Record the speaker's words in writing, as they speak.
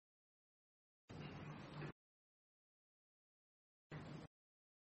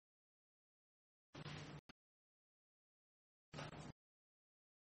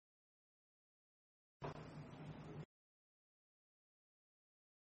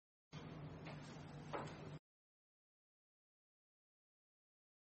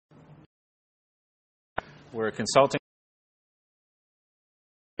We're a consulting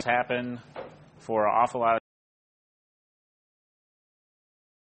happen for an awful lot of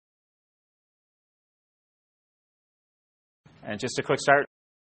and just a quick start,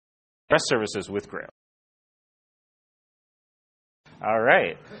 REST services with Grails. All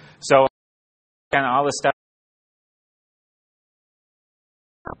right, so kind of all this stuff.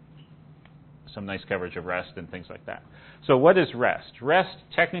 Some nice coverage of REST and things like that. So what is REST? REST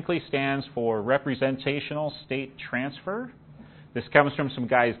technically stands for Representational State Transfer. This comes from some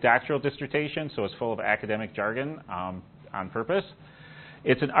guy's doctoral dissertation, so it's full of academic jargon on purpose.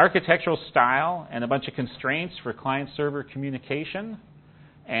 It's an architectural style and a bunch of constraints for client-server communication.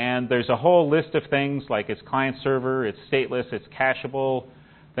 And there's a whole list of things like it's client-server, it's stateless, it's cacheable,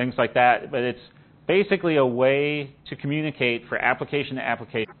 things like that. But it's basically a way to communicate for application to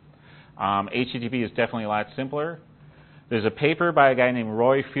application. HTTP is definitely a lot simpler. There's a paper by a guy named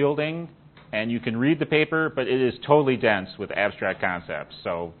Roy Fielding, and you can read the paper, but it is totally dense with abstract concepts.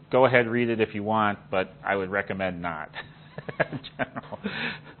 So go ahead, read it if you want, but I would recommend not in general.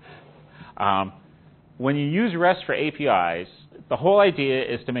 When you use REST for APIs, the whole idea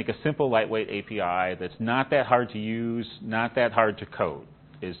is to make a simple, lightweight API that's not that hard to use, not that hard to code,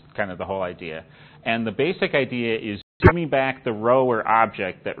 is kind of the whole idea. And the basic idea is give me back the row or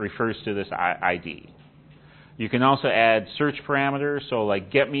object that refers to this ID. You can also add search parameters, so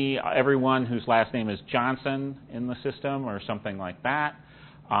like get me everyone whose last name is Johnson in the system or something like that.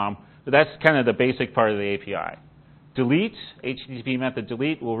 But that's kind of the basic part of the API. Delete, HTTP method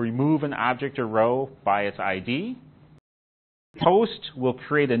delete, will remove an object or row by its ID. Post will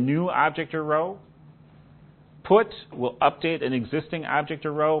create a new object or row. Put will update an existing object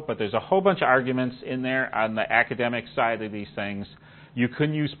or row, but there's a whole bunch of arguments in there on the academic side of these things. You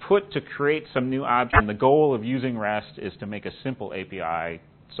can use put to create some new object, and the goal of using REST is to make a simple API,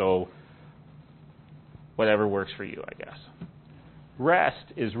 so whatever works for you, I guess.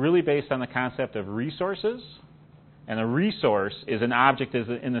 REST is really based on the concept of resources, and a resource is an object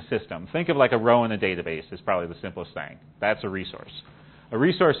in the system. Think of like a row in a database is probably the simplest thing. That's a resource. A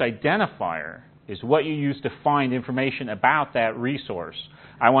resource identifier is what you use to find information about that resource.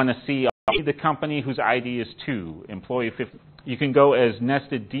 I want to see the company whose ID is 2, employee 50. You can go as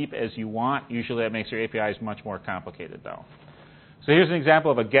nested deep as you want. Usually that makes your APIs much more complicated, though. So here's an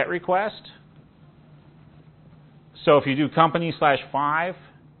example of a GET request. So if you do company/5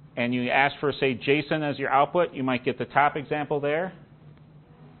 and you ask for, say, JSON as your output, you might get the top example there.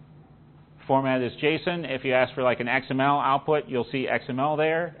 Format is JSON. If you ask for like an XML output, you'll see XML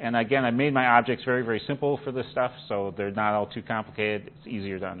there. And again, I made my objects very, very simple for this stuff, so they're not all too complicated. It's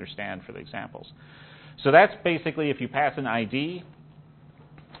easier to understand for the examples. So that's basically if you pass an ID.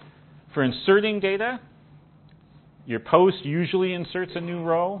 For inserting data, your post usually inserts a new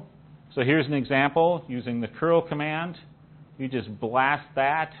row. So here's an example using the curl command. You just blast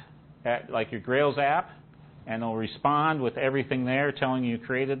that at like your Grails app, and it'll respond with everything there telling you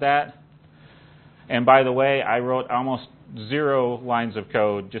created that. And by the way, I wrote almost 0 lines of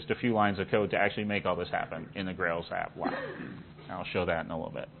code, just a few lines of code to actually make all this happen in the Grails app. Wow. I'll show that in a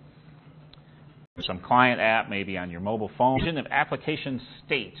little bit. Some client app, maybe on your mobile phone. Of application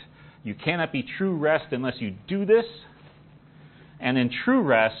state. You cannot be true REST unless you do this. And in true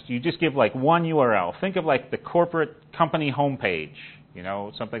REST, you just give like one URL. Think of like the corporate company homepage, you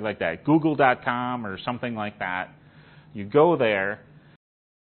know, something like that. Google.com or something like that. You go there.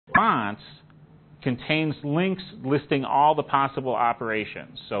 Response contains links listing all the possible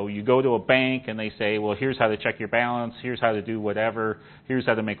operations. So you go to a bank and they say, well, here's how to check your balance, here's how to do whatever, here's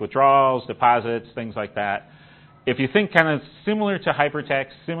how to make withdrawals, deposits, things like that. If you think kind of similar to hypertext,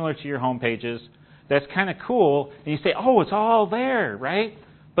 similar to your home pages, that's kind of cool. And you say, oh, it's all there, right?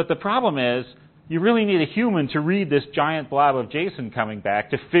 But the problem is you really need a human to read this giant blob of JSON coming back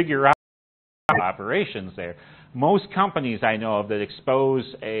to figure out operations there. Most companies I know of that expose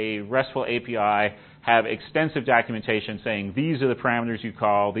a RESTful API have extensive documentation saying these are the parameters you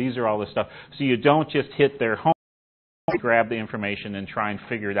call, these are all the stuff. So you don't just hit their home, grab the information and try and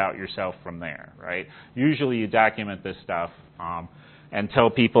figure it out yourself from there, right? Usually you document this stuff and tell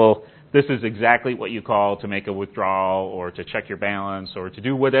people this is exactly what you call to make a withdrawal or to check your balance or to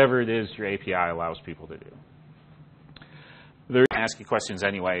do whatever it is your API allows people to do. They're going to ask you questions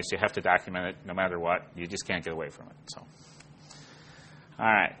anyway, so you have to document it no matter what. You just can't get away from it. So, all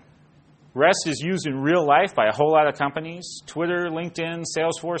right. REST is used in real life by a whole lot of companies. Twitter, LinkedIn,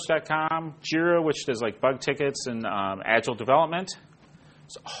 Salesforce.com, Jira, which does like bug tickets and agile development.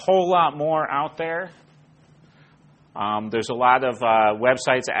 There's a whole lot more out there. There's a lot of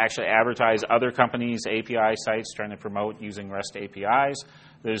websites that actually advertise other companies' API sites trying to promote using REST APIs.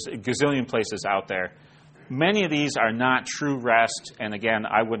 There's a gazillion places out there. Many of these are not true REST, and again,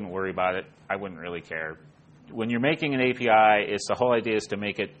 I wouldn't worry about it. I wouldn't really care. When you're making an API, the whole idea is to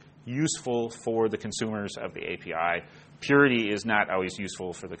make it useful for the consumers of the API. Purity is not always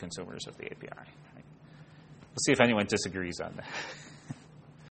useful for the consumers of the API. Right? Let's see if anyone disagrees on that.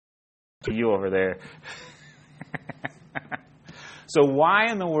 You over there. So why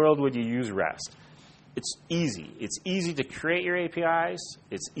in the world would you use REST? It's easy. It's easy to create your APIs.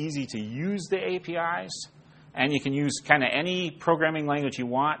 It's easy to use the APIs. And you can use kind of any programming language you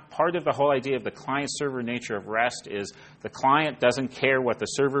want. Part of the whole idea of the client-server nature of REST is the client doesn't care what the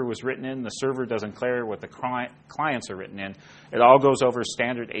server was written in. The server doesn't care what the clients are written in. It all goes over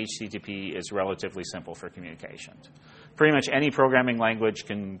standard HTTP. Is relatively simple for communication. Pretty much any programming language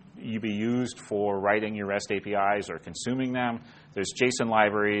can be used for writing your REST APIs or consuming them. There's JSON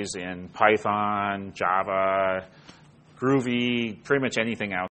libraries in Python, Java, Groovy, pretty much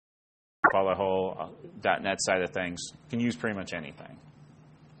anything out there. The whole .NET side of things can use pretty much anything.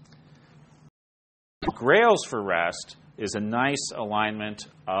 Grails for REST is a nice alignment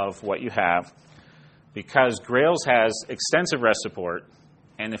of what you have because Grails has extensive REST support.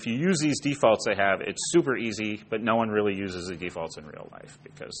 And if you use these defaults they have, it's super easy, but no one really uses the defaults in real life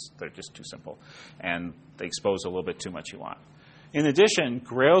because they're just too simple. And they expose a little bit too much you want. In addition,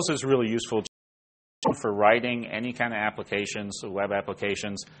 Grails is really useful for writing any kind of applications, web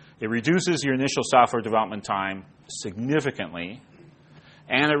applications. It reduces your initial software development time significantly.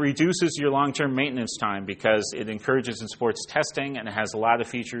 And it reduces your long-term maintenance time because it encourages and supports testing, and it has a lot of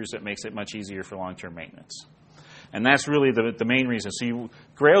features that makes it much easier for long-term maintenance. And that's really the main reason. So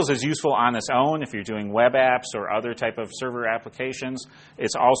Grails is useful on its own if you're doing web apps or other type of server applications.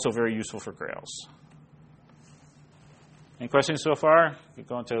 It's also very useful for Grails. Any questions so far? We'll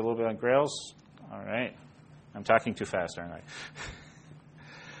go into a little bit on Grails. All right. I'm talking too fast, aren't I?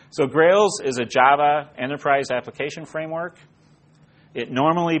 So Grails is a Java enterprise application framework. It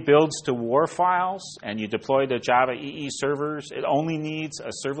normally builds to WAR files, and you deploy to Java EE servers. It only needs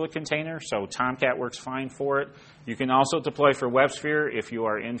a servlet container, so Tomcat works fine for it. You can also deploy for WebSphere if you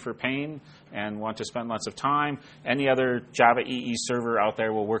are in for pain and want to spend lots of time. Any other Java EE server out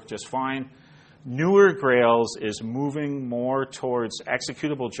there will work just fine. Newer Grails is moving more towards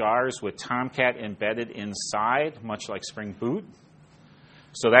executable jars with Tomcat embedded inside, much like Spring Boot.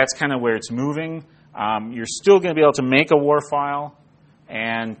 So that's kind of where it's moving. You're still going to be able to make a WAR file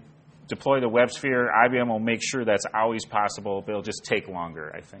and deploy to WebSphere. IBM will make sure that's always possible, but it'll just take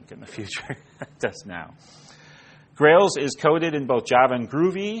longer, I think, in the future than it does now. Grails is coded in both Java and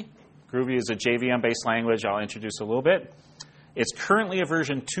Groovy. Groovy is a JVM-based language I'll introduce a little bit. It's currently a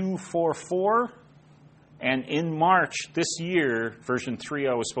version 2.4.4, and in March this year, version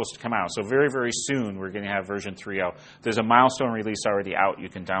 3.0 is supposed to come out. So very, very soon, we're going to have version 3.0. There's a milestone release already out you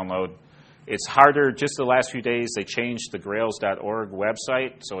can download. It's harder. Just the last few days, they changed the Grails.org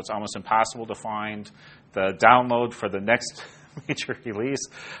website, so it's almost impossible to find the download for the next major release.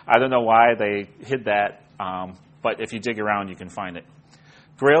 I don't know why they hid that, but if you dig around, you can find it.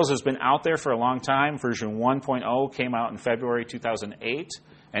 Grails has been out there for a long time. Version 1.0 came out in February 2008,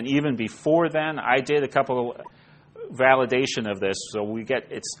 and even before then, I did a couple of validation of this. So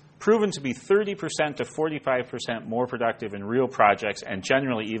it's proven to be 30% to 45% more productive in real projects, and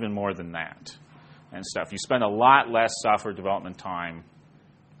generally even more than that and stuff. You spend a lot less software development time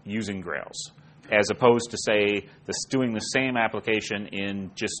using Grails, as opposed to, say, doing the same application in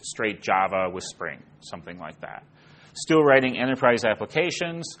just straight Java with Spring, something like that. Still writing enterprise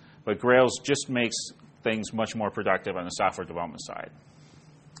applications, but Grails just makes things much more productive on the software development side.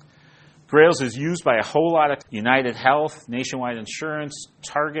 Grails is used by a whole lot of United Health, Nationwide Insurance,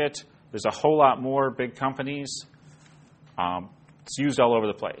 Target. There's a whole lot more big companies. It's used all over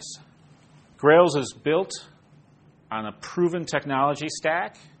the place. Grails is built on a proven technology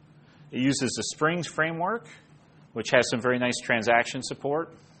stack. It uses the Spring framework, which has some very nice transaction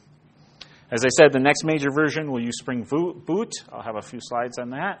support. As I said, the next major version will use Spring Boot. I'll have a few slides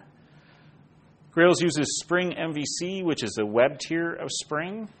on that. Grails uses Spring MVC, which is the web tier of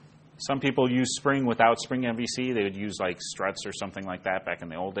Spring. Some people use Spring without Spring MVC. They would use like struts or something like that back in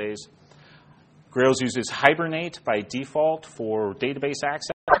the old days. Grails uses Hibernate by default for database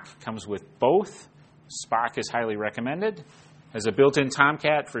access. Comes with both. Spock is highly recommended. Has a built-in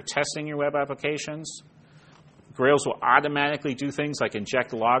Tomcat for testing your web applications. Grails will automatically do things like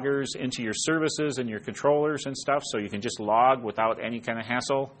inject loggers into your services and your controllers and stuff, so you can just log without any kind of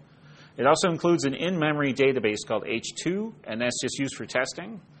hassle. It also includes an in-memory database called H2, and that's just used for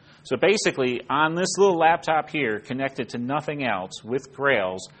testing. So basically, on this little laptop here, connected to nothing else with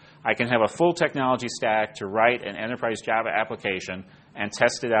Grails, I can have a full technology stack to write an enterprise Java application and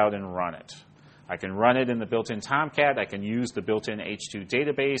test it out and run it. I can run it in the built-in Tomcat. I can use the built-in H2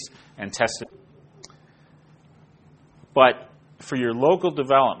 database and test it. But for your local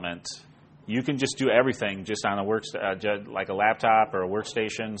development, you can just do everything just on a like a laptop or a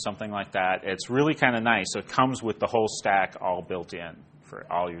workstation, something like that. It's really kind of nice. So it comes with the whole stack all built in for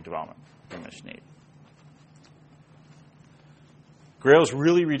all your development pretty much need. Grails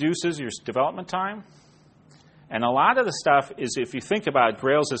really reduces your development time. And a lot of the stuff is, if you think about it,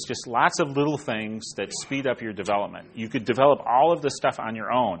 Grails is just lots of little things that speed up your development. You could develop all of this stuff on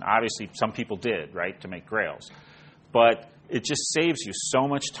your own. Obviously, some people did, right, to make Grails. But it just saves you so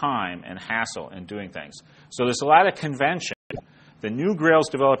much time and hassle in doing things. So there's a lot of convention. The new Grails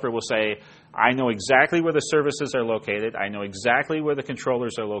developer will say, I know exactly where the services are located. I know exactly where the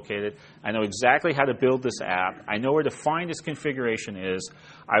controllers are located. I know exactly how to build this app. I know where to find its configuration is.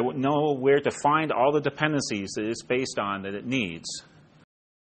 I know where to find all the dependencies that it's based on that it needs.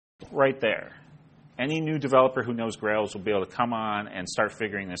 Right there. Any new developer who knows Grails will be able to come on and start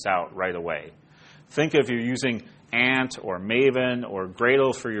figuring this out right away. Think if you're using Ant or Maven or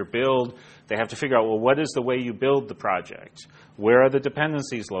Gradle for your build, they have to figure out, well, what is the way you build the project? Where are the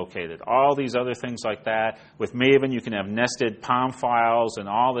dependencies located? All these other things like that. With Maven, you can have nested POM files and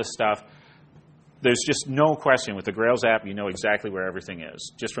all this stuff. There's just no question. With the Grails app, you know exactly where everything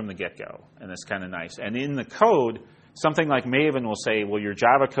is, just from the get-go. And it's kind of nice. And in the code, something like Maven will say, well, your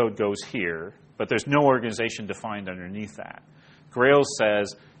Java code goes here, but there's no organization defined underneath that. Grails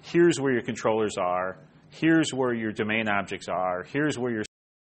says, here's where your controllers are. Here's where your domain objects are. Here's where your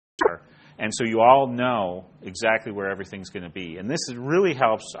are. And so you all know exactly where everything's going to be. And this really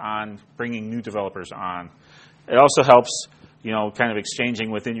helps on bringing new developers on. It also helps, kind of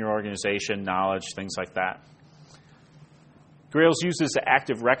exchanging within your organization, knowledge, things like that. Grails uses the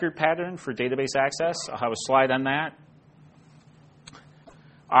active record pattern for database access. I'll have a slide on that.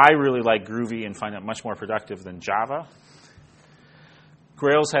 I really like Groovy and find it much more productive than Java.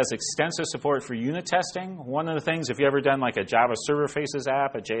 Grails has extensive support for unit testing. One of the things, if you've ever done like a Java Server Faces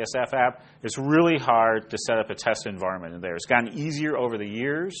app, a JSF app, it's really hard to set up a test environment in there. It's gotten easier over the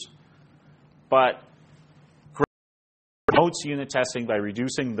years, but Grails promotes unit testing by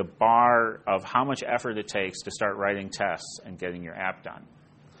reducing the bar of how much effort it takes to start writing tests and getting your app done.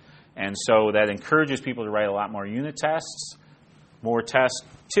 And so that encourages people to write a lot more unit tests. More tests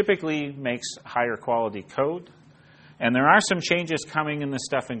typically makes higher quality code. And there are some changes coming in the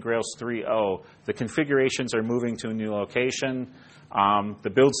stuff in Grails 3.0. The configurations are moving to a new location.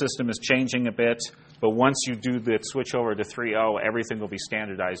 The build system is changing a bit. But once you do the switch over to 3.0, everything will be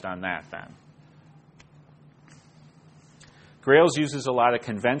standardized on that then. Grails uses a lot of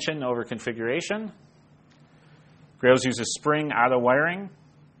convention over configuration. Grails uses Spring auto-wiring.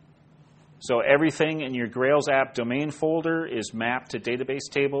 So everything in your Grails app domain folder is mapped to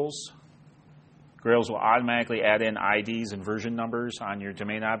database tables. Grails will automatically add in IDs and version numbers on your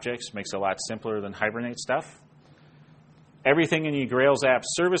domain objects. Makes it a lot simpler than Hibernate stuff. Everything in your Grails app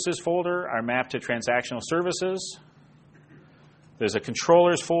services folder are mapped to transactional services. There's a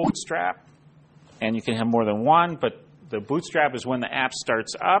controllers folder bootstrap, and you can have more than one, but the bootstrap is when the app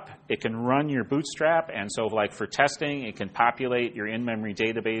starts up. It can run your bootstrap, and so like for testing, it can populate your in-memory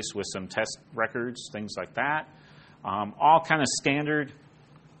database with some test records, things like that. All kind of standard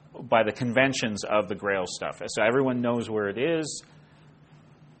by the conventions of the Grails stuff. So everyone knows where it is,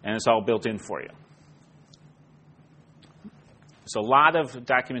 and it's all built in for you. There's a lot of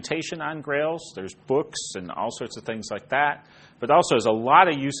documentation on Grails. There's books and all sorts of things like that. But also there's a lot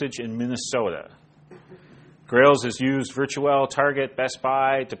of usage in Minnesota. Grails is used Virtual, Target, Best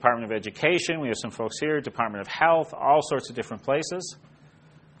Buy, Department of Education. We have some folks here, Department of Health, all sorts of different places.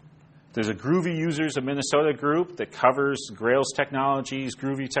 There's a Groovy Users of Minnesota group that covers Grails technologies,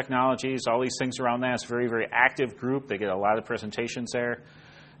 Groovy technologies, all these things around that. It's a very, very active group. They get a lot of presentations there.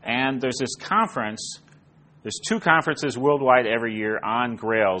 And there's this conference. There's 2 conferences worldwide every year on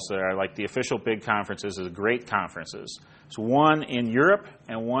Grails that are like the official big conferences, the great conferences. There's one in Europe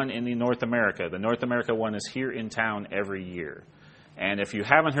and one in North America. The North America one is here in town every year. And if you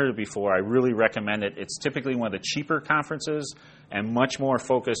haven't heard it before, I really recommend it. It's typically one of the cheaper conferences and much more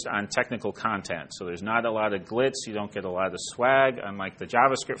focused on technical content. So there's not a lot of glitz. You don't get a lot of swag, unlike the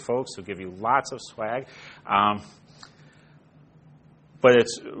JavaScript folks who give you lots of swag. But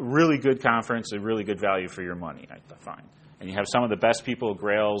it's a really good conference, a really good value for your money, I find. And you have some of the best people at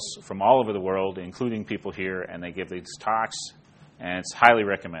Grails from all over the world, including people here, and they give these talks, and it's highly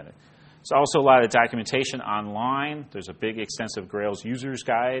recommended. There's also a lot of documentation online. There's a big, extensive Grails users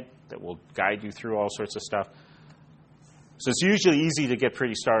guide that will guide you through all sorts of stuff. So it's usually easy to get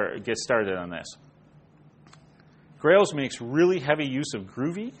started on this. Grails makes really heavy use of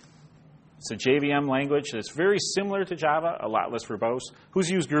Groovy. It's a JVM language that's very similar to Java, a lot less verbose. Who's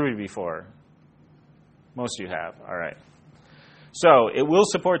used Groovy before? Most of you have. All right. So it will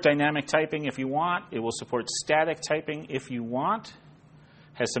support dynamic typing if you want. It will support static typing if you want.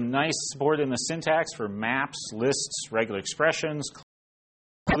 Has some nice support in the syntax for maps, lists, regular expressions.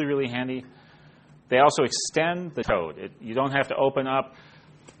 Really, really handy. They also extend the code. You don't have to open up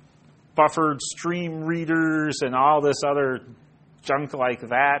buffered stream readers and all this other junk like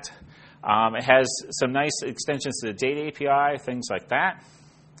that. It has some nice extensions to the data API, things like that.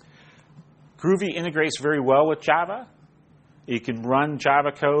 Groovy integrates very well with Java. You can run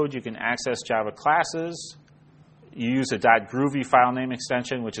Java code. You can access Java classes. You use a .groovy file name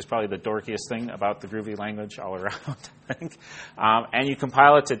extension, which is probably the dorkiest thing about the Groovy language all around, I think. And you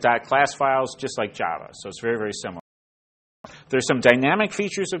compile it to .class files just like Java. So it's very, very similar. There's some dynamic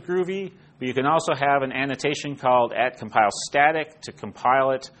features of Groovy, but you can also have an annotation called @compileStatic to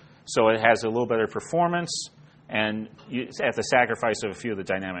compile it so it has a little better performance and at the sacrifice of a few of the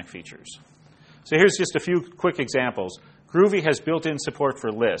dynamic features. So here's just a few quick examples. Groovy has built-in support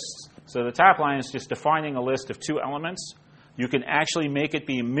for lists. So the top line is just defining a list of 2 elements. You can actually make it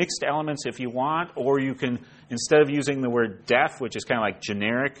be mixed elements if you want, or you can, instead of using the word def, which is kind of like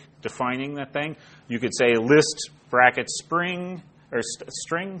generic defining that thing, you could say list bracket string,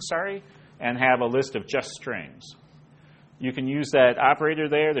 and have a list of just strings. You can use that operator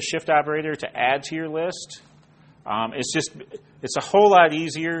there, the shift operator, to add to your list. It's a whole lot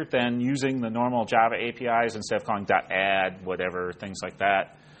easier than using the normal Java APIs instead of calling .add, whatever, things like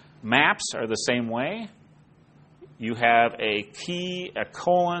that. Maps are the same way. You have a key, a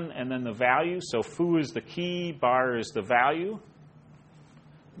colon, and then the value. So foo is the key, bar is the value.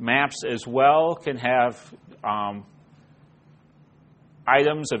 Maps as well can have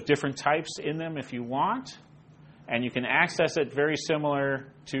items of different types in them if you want. And you can access it very similar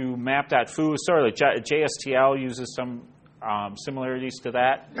to map.foo. Sort of like JSTL uses some similarities to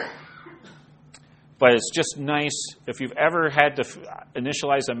that. But it's just nice. If you've ever had to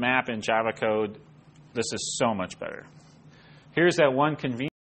initialize a map in Java code, this is so much better. Here's that one convenience.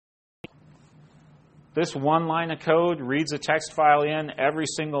 This one line of code reads a text file in, every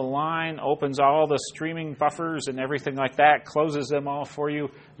single line, opens all the streaming buffers and everything like that, closes them all for you,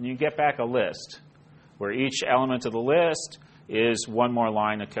 and you get back a list where each element of the list is one more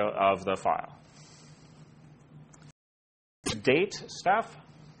line of the file. Date stuff.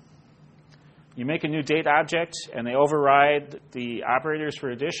 You make a new date object, and they override the operators for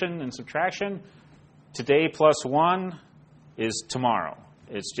addition and subtraction. Today plus 1 is tomorrow.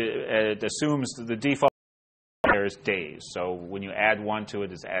 It assumes that the default there is days. So when you add 1 to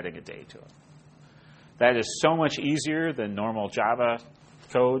it, it's adding a day to it. That is so much easier than normal Java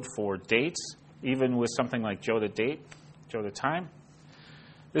code for dates, even with something like JOTA time.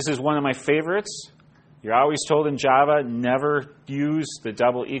 This is one of my favorites. You're always told in Java, never use the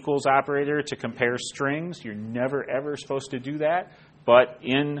double equals operator to compare strings. You're never, ever supposed to do that. But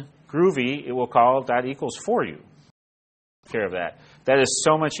in Groovy, it will call .equals for you. Take care of that. That is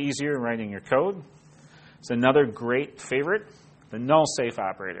so much easier in writing your code. It's another great favorite, the null safe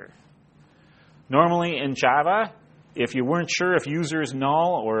operator. Normally in Java, if you weren't sure if user is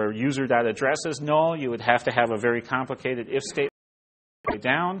null or user.address is null, you would have to have a very complicated if statement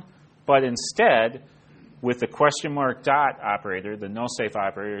down. But instead, with the question mark dot operator, the null safe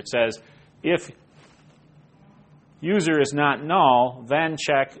operator, it says if user is not null, then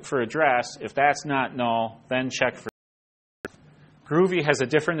check for address. If that's not null, then check for. Groovy has a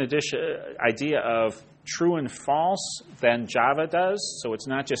different idea of true and false than Java does. So it's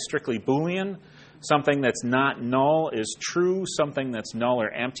not just strictly Boolean. Something that's not null is true. Something that's null or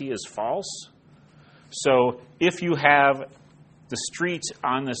empty is false. So if you have the street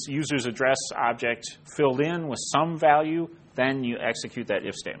on this user's address object filled in with some value, then you execute that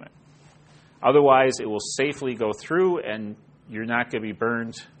if statement. Otherwise, it will safely go through, and you're not going to be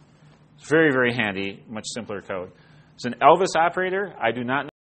burned. It's very, very handy, much simpler code. It's an Elvis operator. I do not know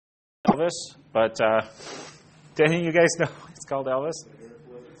Elvis, but do any of you guys know it's called Elvis?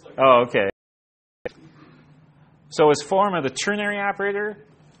 Oh, okay. So it's form of the ternary operator.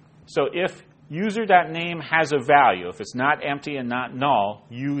 So if user.name has a value, if it's not empty and not null,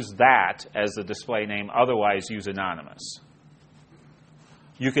 use that as the display name. Otherwise, use anonymous.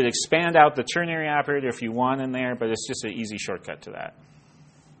 You could expand out the ternary operator if you want in there, but it's just an easy shortcut to that.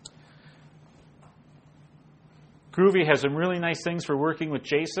 Groovy has some really nice things for working with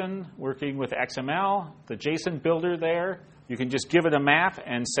JSON, working with XML. The JSON builder there, you can just give it a map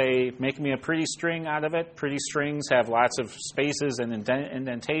and say, make me a pretty string out of it. Pretty strings have lots of spaces and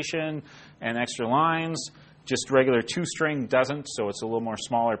indentation and extra lines. Just regular toString doesn't, so it's a little more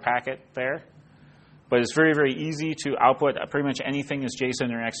smaller packet there. But it's very, very easy to output pretty much anything as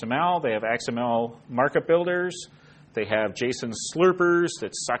JSON or XML. They have XML markup builders. They have JSON slurpers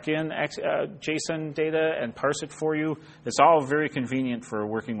that suck in JSON data and parse it for you. It's all very convenient for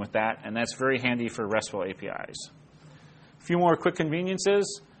working with that, and that's very handy for RESTful APIs. A few more quick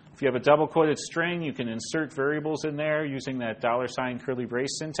conveniences. If you have a double-quoted string, you can insert variables in there using that $ curly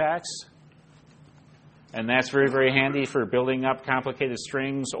brace syntax. And that's very, very handy for building up complicated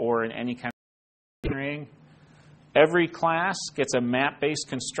strings or in any kind of string. Every class gets a map-based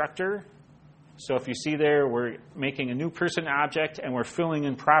constructor. So if you see there, we're making a new person object, and we're filling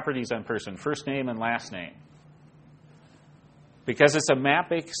in properties on person, first name and last name. Because it's a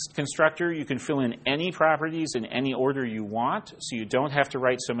map-based constructor, you can fill in any properties in any order you want, so you don't have to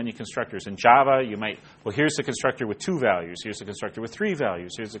write so many constructors. In Java, you might, well, here's the constructor with 2 values. Here's the constructor with 3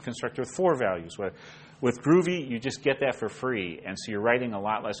 values. Here's the constructor with 4 values. With Groovy, you just get that for free, and so you're writing a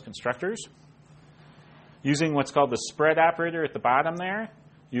lot less constructors. Using what's called the spread operator at the bottom there,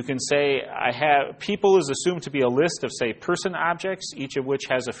 you can say, I have people is assumed to be a list of, say, person objects, each of which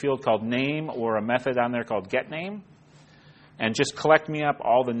has a field called name or a method on there called getName. And just collect me up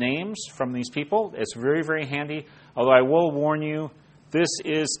all the names from these people. It's very, very handy. Although I will warn you, this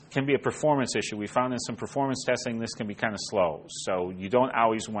can be a performance issue. We found in some performance testing this can be kind of slow. So you don't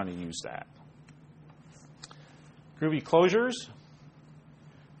always want to use that. Groovy closures.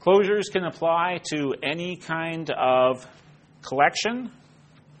 Closures can apply to any kind of collection.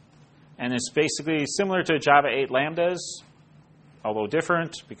 And it's basically similar to Java 8 lambdas, although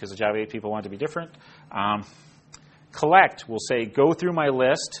different because the Java 8 people want it to be different. Collect will say, go through my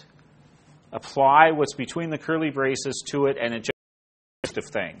list, apply what's between the curly braces to it, and it generates a list of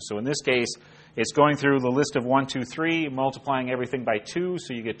things. So in this case, it's going through the list of 1, 2, 3, multiplying everything by 2,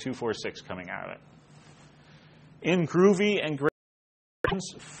 so you get 2, 4, 6 coming out of it. In Groovy and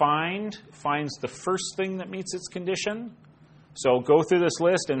Grails, finds the first thing that meets its condition. So go through this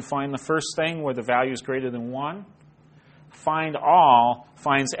list and find the first thing where the value is greater than 1. Find all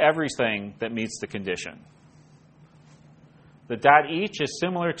finds everything that meets the condition. The .each is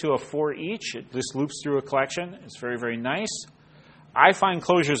similar to a for each. It just loops through a collection. It's very, very nice. I find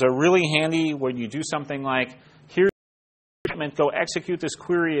closures are really handy when you do something like, here's the statement, go execute this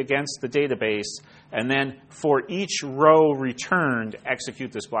query against the database, and then for each row returned,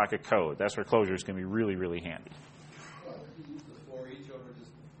 execute this block of code. That's where closures can be really, really handy. Well, if you use the for each over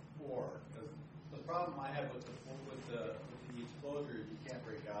just for, because the problem I have with the each closure is you can't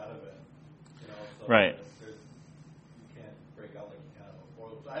break out of it. So right.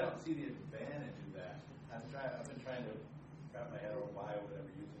 I don't see the advantage of that. I've been trying to wrap my head around why I would ever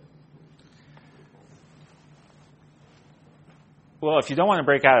use it. Well, if you don't want to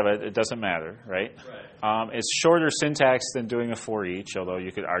break out of it, it doesn't matter, right? Right. It's shorter syntax than doing a for each, although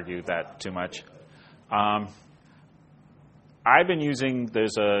you could argue that too much. I've been using,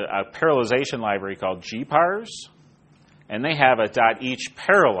 there's a parallelization library called gparse, and they have a .each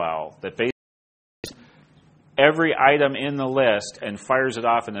parallel that basically every item in the list and fires it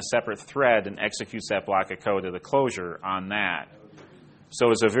off in a separate thread and executes that block of code of the closure on that. So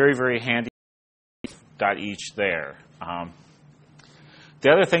it's a very, very handy .each there.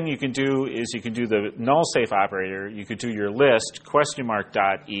 The other thing you can do is you can do the null safe operator. You could do your list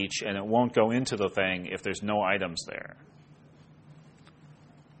 $.each, and it won't go into the thing if there's no items there.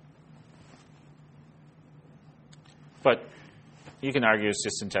 But you can argue it's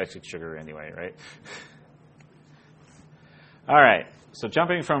just syntactic sugar anyway, right? All right, so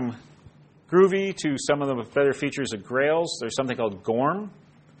jumping from Groovy to some of the better features of Grails, there's something called GORM.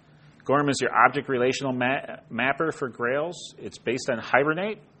 GORM is your object relational mapper for Grails. It's based on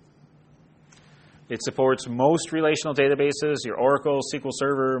Hibernate. It supports most relational databases, your Oracle, SQL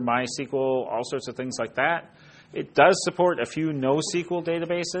Server, MySQL, all sorts of things like that. It does support a few NoSQL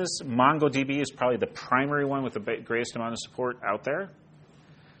databases. MongoDB is probably the primary one with the greatest amount of support out there.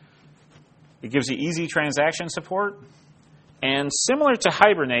 It gives you easy transaction support. And similar to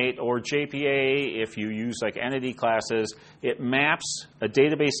Hibernate or JPA, if you use like entity classes, it maps a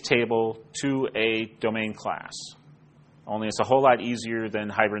database table to a domain class. Only it's a whole lot easier than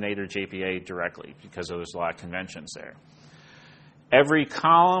Hibernate or JPA directly because there's a lot of conventions there. Every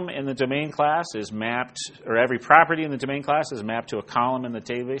column in the domain class is mapped, or every property in the domain class is mapped to a column in the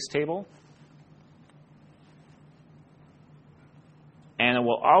database table. And it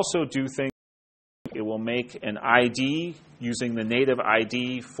will also do things. It will make an ID using the native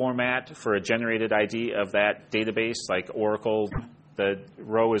ID format for a generated ID of that database, like Oracle, the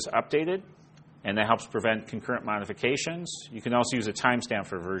row is updated, and that helps prevent concurrent modifications. You can also use a timestamp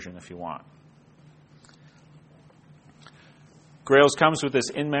for version if you want. Grails comes with this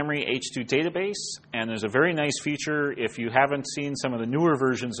in-memory H2 database, and there's a very nice feature. If you haven't seen some of the newer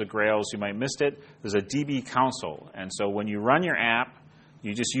versions of Grails, you might have missed it. There's a DB console, and so when you run your app,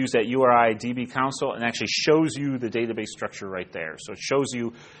 you just use that URI DB console and actually shows you the database structure right there. So it shows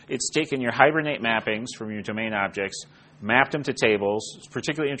you it's taken your Hibernate mappings from your domain objects, mapped them to tables. It's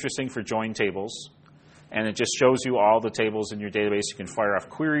particularly interesting for join tables. And it just shows you all the tables in your database. You can fire off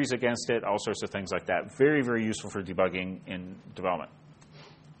queries against it, all sorts of things like that. Very, very useful for debugging in development.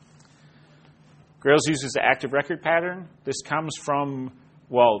 Grails uses the active record pattern. This comes from,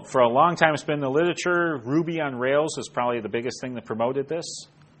 well, for a long time it's been in the literature. Ruby on Rails is probably the biggest thing that promoted this.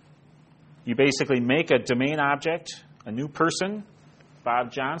 You basically make a domain object, a new person,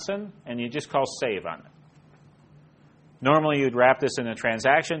 Bob Johnson, and you just call save on it. Normally, you'd wrap this in a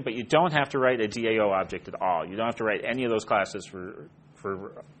transaction, but you don't have to write a DAO object at all. You don't have to write any of those classes for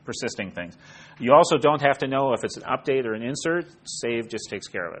persisting things. You also don't have to know if it's an update or an insert. Save just takes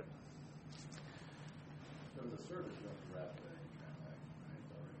care of it. So the service, you have to wrap it in a transaction,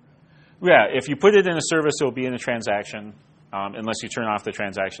 right? Yeah, if you put it in a service, it will be in a transaction, unless you turn off the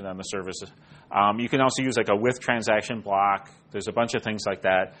transaction on the service. You can also use like a with transaction block. There's a bunch of things like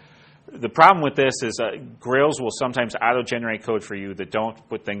that. The problem with this is Grails will sometimes auto-generate code for you that don't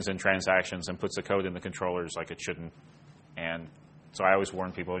put things in transactions and puts the code in the controllers like it shouldn't. And so I always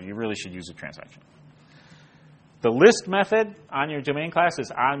warn people, you really should use a transaction. The list method on your domain class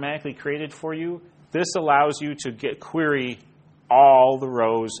is automatically created for you. This allows you to query all the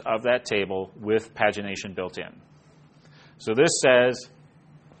rows of that table with pagination built in. So this says,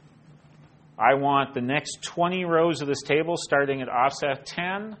 I want the next 20 rows of this table starting at offset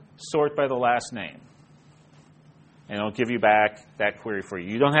 10, sort by the last name. And it'll give you back that query for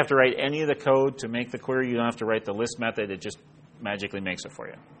you. You don't have to write any of the code to make the query. You don't have to write the list method. It just magically makes it for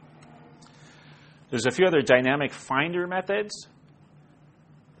you. There's a few other dynamic finder methods.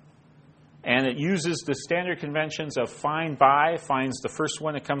 And it uses the standard conventions of find by, finds the first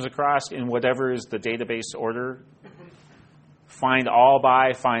one it comes across in whatever is the database order. Find all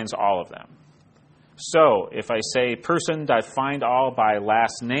by, finds all of them. So if I say person.findAll by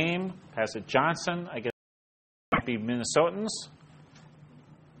last name, pass it Johnson, I get it might be Minnesotans.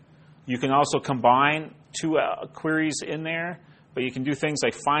 You can also combine two queries in there, but you can do things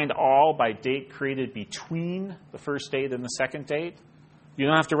like find all by date created between the first date and the second date. You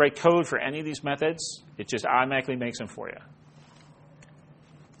don't have to write code for any of these methods. It just automatically makes them for you.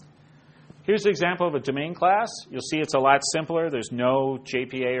 Here's an example of a domain class. You'll see it's a lot simpler. There's no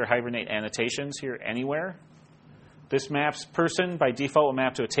JPA or Hibernate annotations here anywhere. This maps person. By default, will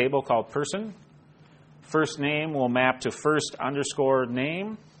map to a table called person. First name will map to first underscore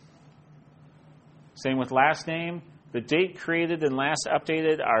name. Same with last name. The date created and last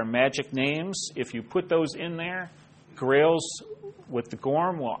updated are magic names. If you put those in there, Grails with the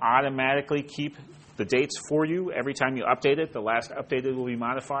GORM will automatically keep the dates for you. Every time you update it, the last updated will be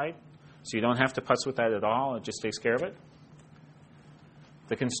modified. So you don't have to putz with that at all. It just takes care of it.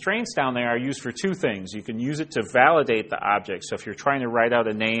 The constraints down there are used for two things. You can use it to validate the object. So if you're trying to write out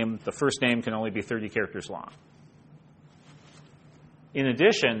a name, the first name can only be 30 characters long. In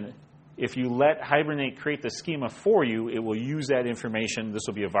addition, if you let Hibernate create the schema for you, it will use that information. This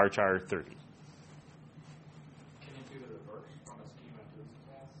will be a varchar 30. Can you do the reverse from a schema to a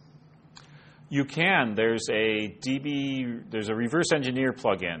class? You can. There's a reverse engineer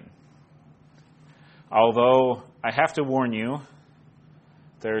plugin. Although, I have to warn you,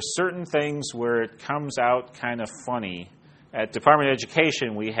 there are certain things where it comes out kind of funny. At Department of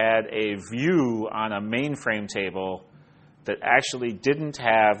Education, we had a view on a mainframe table that actually didn't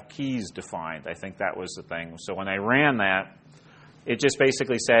have keys defined. I think that was the thing. So when I ran that, it just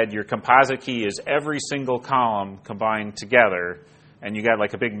basically said your composite key is every single column combined together, and you got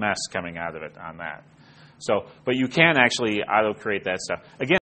like a big mess coming out of it on that. So, but you can actually auto-create that stuff.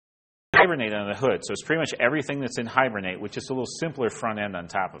 Again, Hibernate on the hood, so it's pretty much everything that's in Hibernate, with just a little simpler front end on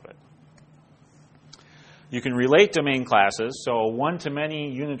top of it. You can relate domain classes, so a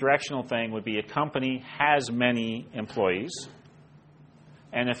one-to-many unidirectional thing would be a company has many employees,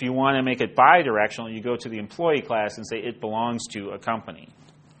 and if you want to make it bidirectional, you go to the employee class and say it belongs to a company.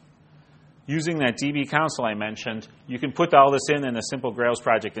 Using that DB console I mentioned, you can put all this in a simple Grails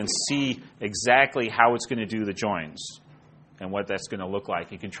project and see exactly how it's going to do the joins and what that's going to look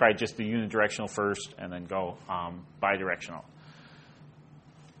like. You can try just the unidirectional first and then go bidirectional.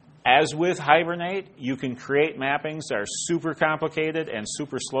 As with Hibernate, you can create mappings that are super complicated and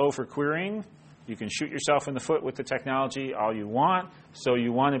super slow for querying. You can shoot yourself in the foot with the technology all you want, so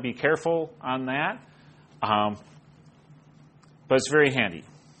you want to be careful on that. But it's very handy.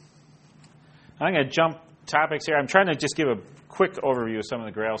 I'm going to jump topics here. I'm trying to just give a quick overview of some of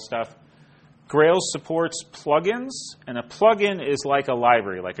the Grails stuff. Grails supports plugins, and a plugin is like a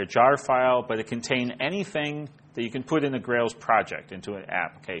library, like a jar file, but it contains anything that you can put in a Grails project into an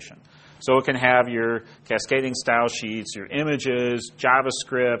application. So it can have your cascading style sheets, your images,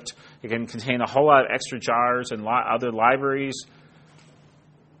 JavaScript. It can contain a whole lot of extra jars and other libraries.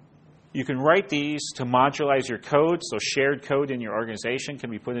 You can write these to modularize your code, so shared code in your organization can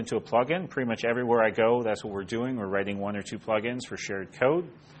be put into a plugin. Pretty much everywhere I go, that's what we're doing. We're writing 1 or 2 plugins for shared code.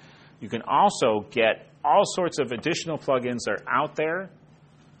 You can also get all sorts of additional plugins that are out there.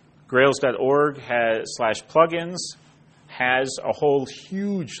 Grails.org/plugins has a whole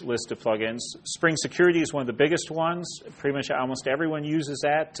huge list of plugins. Spring Security is one of the biggest ones. Pretty much almost everyone uses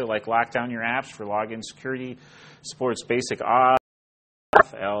that to lock down your apps for login security. Supports basic auth,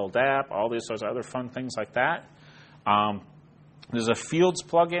 LDAP, all these sorts of other fun things like that. There's a Fields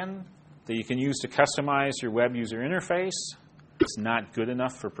plugin that you can use to customize your web user interface. It's not good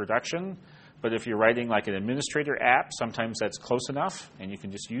enough for production, but if you're writing like an administrator app, sometimes that's close enough, and you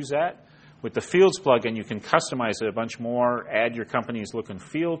can just use that. With the Fields plugin, you can customize it a bunch more, add your company's look and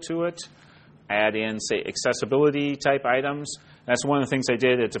feel to it, add in, say, accessibility type items. That's one of the things I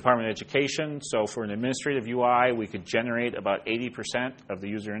did at Department of Education. So for an administrative UI, we could generate about 80% of the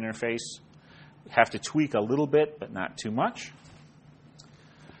user interface. Have to tweak a little bit, but not too much.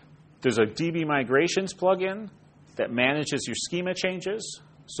 There's a DB migrations plugin that manages your schema changes.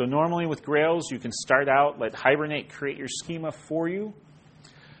 So normally with Grails, you can start out, let Hibernate create your schema for you.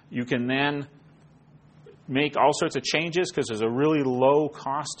 You can then make all sorts of changes because there's a really low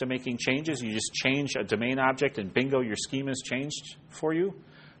cost to making changes. You just change a domain object and bingo, your schema is changed for you.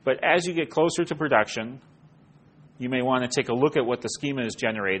 But as you get closer to production, you may want to take a look at what the schema is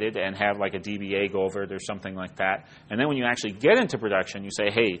generated and have like a DBA go over it or something like that. And then when you actually get into production, you say,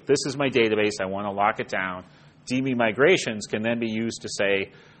 hey, this is my database. I want to lock it down. DB migrations can then be used to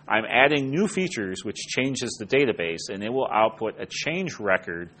say, I'm adding new features which changes the database, and it will output a change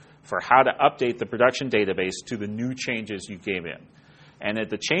record for how to update the production database to the new changes you gave in. And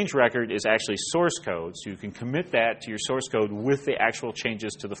that the change record is actually source code, so you can commit that to your source code with the actual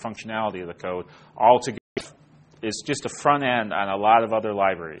changes to the functionality of the code all together. It's just a front end on a lot of other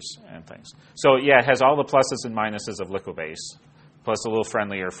libraries and things. So yeah, it has all the pluses and minuses of Liquibase, plus a little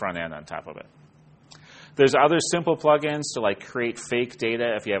friendlier front end on top of it. There's other simple plugins to create fake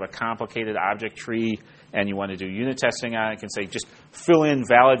data. If you have a complicated object tree and you want to do unit testing on it, you can say just fill in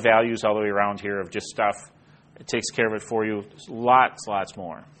valid values all the way around here of just stuff. It takes care of it for you. There's lots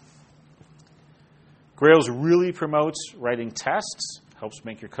more. Grails really promotes writing tests, helps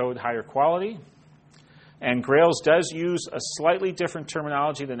make your code higher quality. And Grails does use a slightly different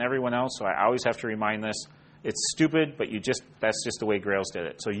terminology than everyone else, so I always have to remind this. It's stupid, but that's just the way Grails did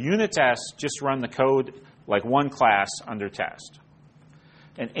it. So unit tests just run the code like one class under test.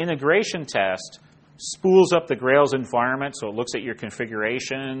 An integration test spools up the Grails environment, so it looks at your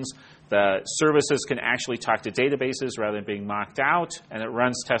configurations. The services can actually talk to databases rather than being mocked out, and it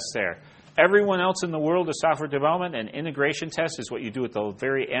runs tests there. Everyone else in the world of software development, an integration test is what you do at the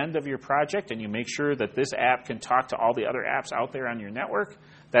very end of your project, and you make sure that this app can talk to all the other apps out there on your network.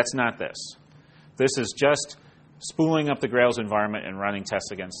 That's not this. This is just spooling up the Grails environment and running tests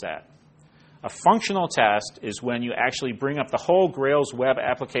against that. A functional test is when you actually bring up the whole Grails web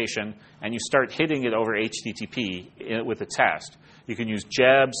application and you start hitting it over HTTP with a test. You can use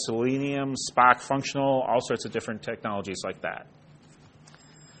Jeb, Selenium, Spock functional, all sorts of different technologies like that.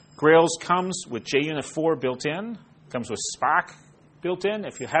 Grails comes with JUnit 4 built in, comes with Spock built in.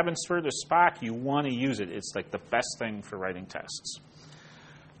 If you haven't heard of Spock, you want to use it. It's like the best thing for writing tests.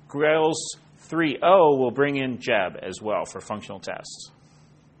 Grails 3.0 will bring in Jeb as well for functional tests.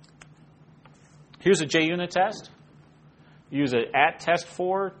 Here's a JUnit test. Use it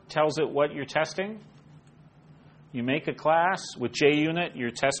 @test4, tells it what you're testing. You make a class with JUnit. Your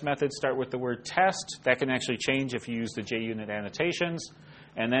test methods start with the word test. That can actually change if you use the JUnit annotations.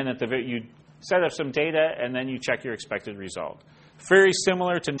 And then you set up some data, and then you check your expected result. Very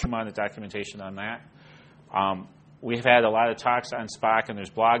similar to the amount of documentation on that. We've had a lot of talks on Spock, and there's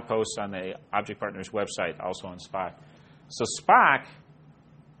blog posts on the ObjectPartners website also on Spock. So Spock,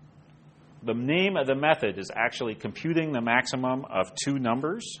 the name of the method is actually computing the maximum of 2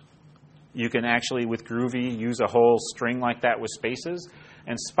 numbers. You can actually, with Groovy, use a whole string like that with spaces.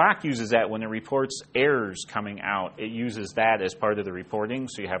 And Spock uses that when it reports errors coming out. It uses that as part of the reporting,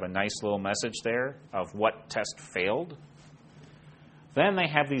 so you have a nice little message there of what test failed. Then they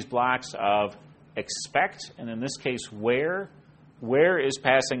have these blocks of expect, and in this case, where. Where is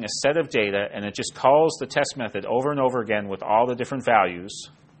passing a set of data, and it just calls the test method over and over again with all the different values.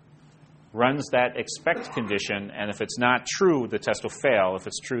 runs that expect condition, and if it's not true, the test will fail. If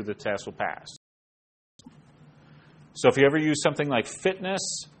it's true, the test will pass. So if you ever use something like fitness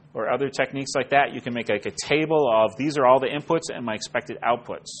or other techniques like that, you can make like a table of these are all the inputs and my expected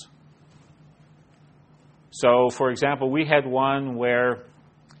outputs. So for example, we had one where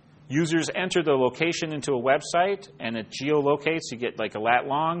users enter the location into a website, and it geolocates. You get like a lat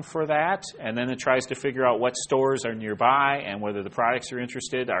long for that, and then it tries to figure out what stores are nearby and whether the products you're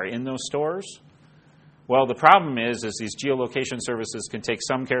interested are in those stores. Well, the problem is these geolocation services can take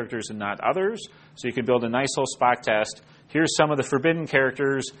some characters and not others, so you can build a nice little spot test. Here's some of the forbidden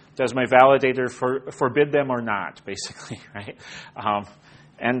characters. Does my validator forbid them or not, basically, right?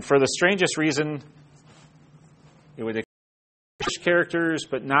 And for the strangest reason, it would characters,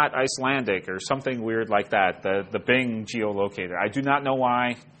 but not Icelandic or something weird like that, the Bing geolocator. I do not know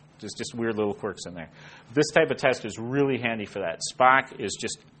why. There's just weird little quirks in there. This type of test is really handy for that. Spock is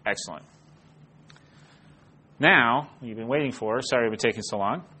just excellent. Now, you've been waiting for, sorry I've been taking so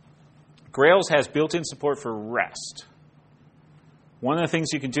long, Grails has built-in support for REST. One of the things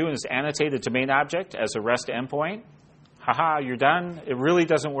you can do is annotate a domain object as a REST endpoint. Haha, you're done. It really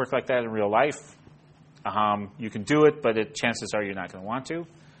doesn't work like that in real life. You can do it, but chances are you're not going to want to.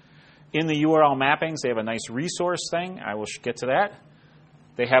 In the URL mappings, they have a nice resource thing. I will get to that.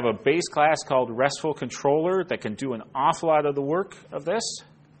 They have a base class called RESTful Controller that can do an awful lot of the work of this.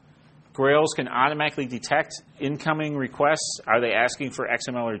 Grails can automatically detect incoming requests. Are they asking for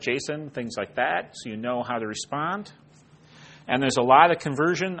XML or JSON? Things like that, so you know how to respond. And there's a lot of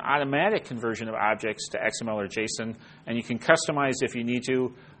conversion, automatic conversion of objects to XML or JSON, and you can customize if you need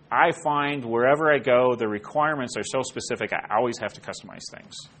to. I find wherever I go, the requirements are so specific, I always have to customize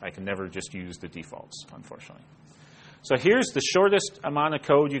things. I can never just use the defaults, unfortunately. So here's the shortest amount of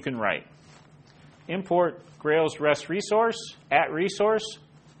code you can write. Import Grails REST resource, at resource,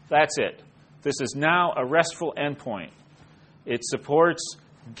 that's it. This is now a RESTful endpoint. It supports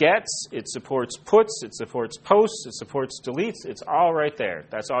gets, it supports puts, it supports posts, it supports deletes. It's all right there.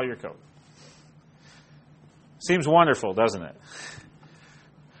 That's all your code. Seems wonderful, doesn't it?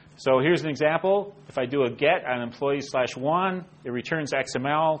 So here's an example. If I do a get on employee/1, it returns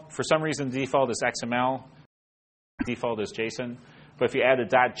XML. For some reason, the default is XML. Default is JSON. But if you add a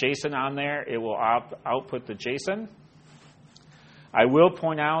 .json on there, it will output the JSON. I will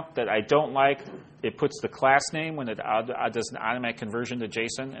point out that I don't like it puts the class name when it does an automatic conversion to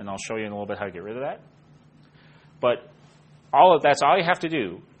JSON, and I'll show you in a little bit how to get rid of that. But that's all you have to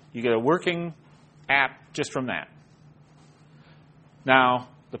do. You get a working app just from that. Now,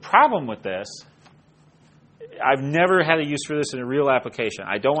 the problem with this, I've never had a use for this in a real application.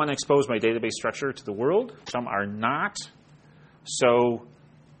 I don't want to expose my database structure to the world. Some are not. So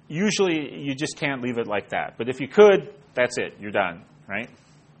usually you just can't leave it like that. But if you could, that's it. You're done, right?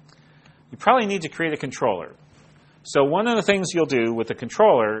 You probably need to create a controller. So one of the things you'll do with the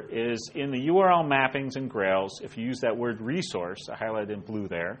controller is in the URL mappings in Grails, if you use that word resource, I highlighted in blue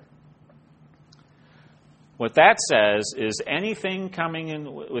there, what that says is anything coming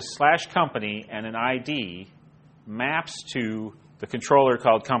in with /company and an ID maps to the controller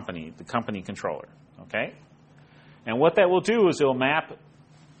called company, the company controller, okay? And what that will do is it will map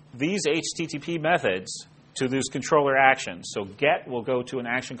these HTTP methods to those controller actions. So get will go to an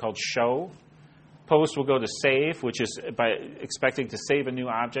action called show. Post will go to save, which is by expecting to save a new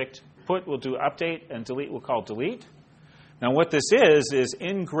object. Put will do update, and delete will call delete. Now what this is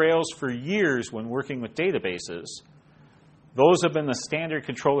in Grails for years when working with databases, those have been the standard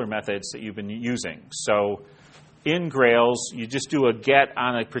controller methods that you've been using. So in Grails, you just do a get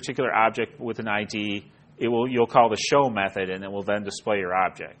on a particular object with an ID. You'll call the show method, and it will then display your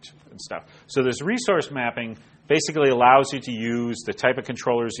object and stuff. So this resource mapping basically allows you to use the type of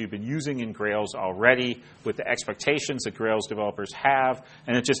controllers you've been using in Grails already with the expectations that Grails developers have,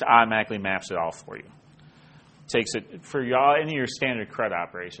 and it just automatically maps it all for you. Takes it for any of your standard CRUD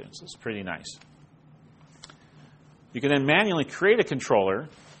operations. It's pretty nice. You can then manually create a controller.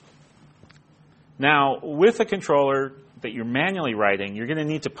 Now, with a controller that you're manually writing, you're going to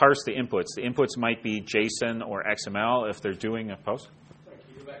need to parse the inputs. The inputs might be JSON or XML if they're doing a post. Sorry,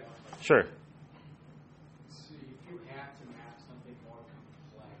 can you go back one second? Sure. So if you have to map something more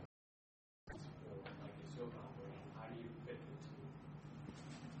complex, like a SOAP operation, how do you fit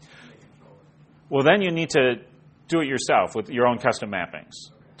the two in the controller? Well, then you need to do it yourself with your own custom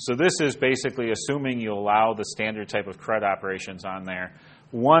mappings. Okay. So this is basically assuming you allow the standard type of CRUD operations on there.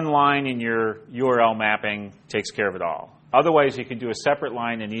 One line in your URL mapping takes care of it all. Otherwise, you can do a separate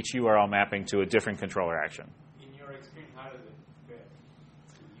line in each URL mapping to a different controller action. In your experience, how does it fit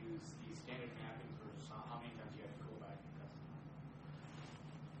to use these standard mappings versus how many times you have to go back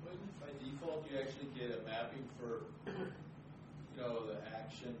and Wouldn't by default you actually get a mapping for, the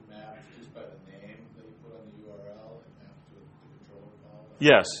action mapped just by the name that you put on the URL and mapped to the controller call?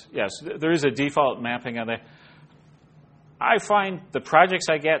 Yes. There is a default mapping on there. I find the projects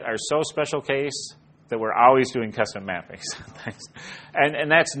I get are so special case that we're always doing custom mappings.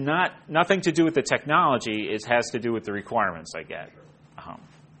 and that's nothing to do with the technology. It has to do with the requirements I get.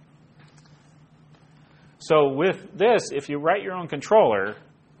 So with this, if you write your own controller,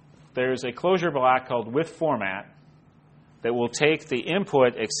 there's a closure block called with format that will take the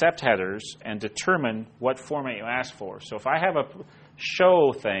input accept headers and determine what format you ask for. So if I have a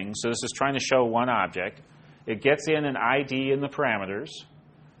show thing, so this is trying to show one object, it gets in an ID in the parameters,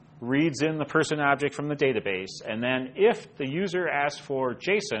 reads in the person object from the database, and then if the user asks for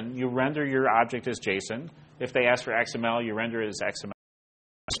JSON, you render your object as JSON. If they ask for XML, you render it as XML. In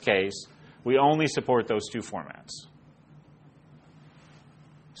this case, we only support those two formats.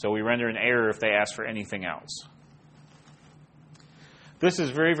 So we render an error if they ask for anything else. This is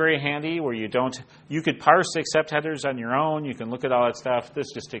very, very handy where you could parse accept headers on your own. You can look at all that stuff.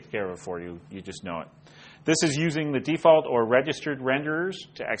 This just takes care of it for you. You just know it. This is using the default or registered renderers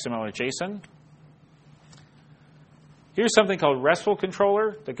to XML or JSON. Here's something called RESTful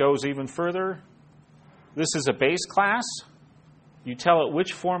controller that goes even further. This is a base class. You tell it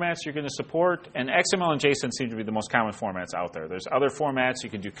which formats you're going to support, and XML and JSON seem to be the most common formats out there. There's other formats. You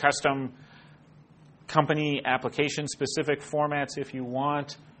can do custom company application-specific formats if you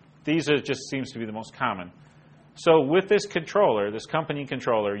want. These just seems to be the most common. So with this controller, this company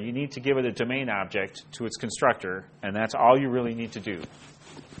controller, you need to give it a domain object to its constructor, and that's all you really need to do.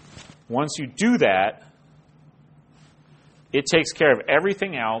 Once you do that, it takes care of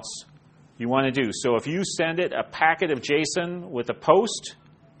everything else you want to do. So if you send it a packet of JSON with a post,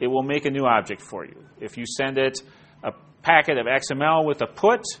 it will make a new object for you. If you send it a packet of XML with a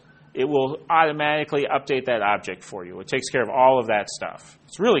put, it will automatically update that object for you. It takes care of all of that stuff.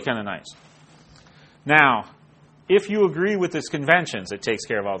 It's really kind of nice. Now, if you agree with its conventions, it takes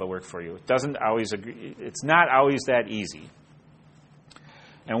care of all the work for you. It doesn't always agree. It's not always that easy.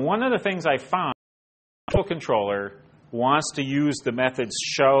 And one of the things I found, the controller wants to use the methods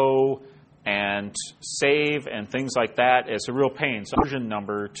show and save and things like that as a real pain. So version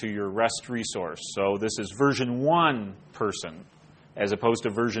number to your REST resource. So this is version 1 person as opposed to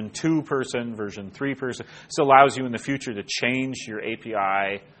version 2 person, version 3 person. This allows you in the future to change your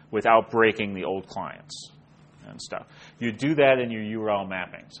API without breaking the old clients and stuff. You do that in your URL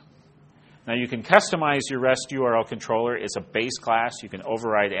mappings. Now you can customize your REST URL controller. It's a base class. You can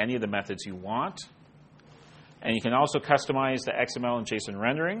override any of the methods you want. And you can also customize the XML and JSON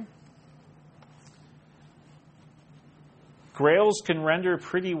rendering. Grails can render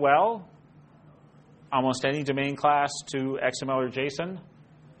pretty well almost any domain class to XML or JSON.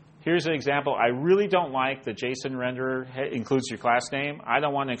 Here's an example. I really don't like the JSON renderer includes your class name. I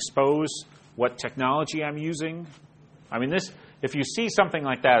don't want to expose what technology I'm using. I mean, if you see something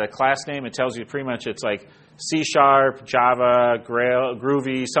like that, a class name, it tells you pretty much it's like C#, Java,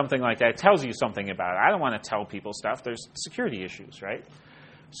 Groovy, something like that. It tells you something about it. I don't want to tell people stuff. There's security issues, right?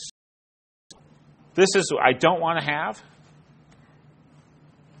 This is what I don't want to have.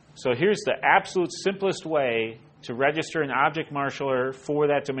 So here's the absolute simplest way to register an object marshaller for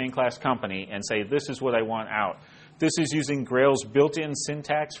that domain class company and say, this is what I want out. This is using Grails' built-in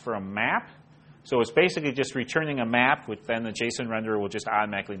syntax for a map. So it's basically just returning a map, which then the JSON renderer will just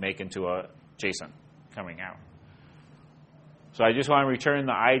automatically make into a JSON coming out. So I just want to return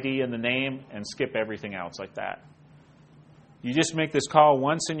the ID and the name and skip everything else like that. You just make this call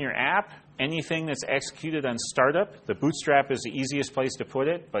once in your app. Anything that's executed on startup, the Bootstrap is the easiest place to put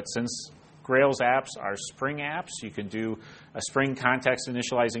it, but since Grails apps are Spring apps, you can do a Spring context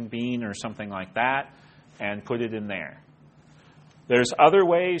initializing bean or something like that and put it in there. There's other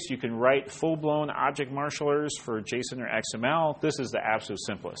ways you can write full-blown object marshallers for JSON or XML. This is the absolute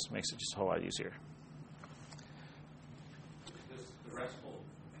simplest. Makes it just a whole lot easier. The RESTful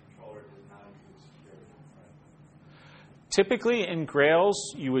controller does not include security, right? Typically in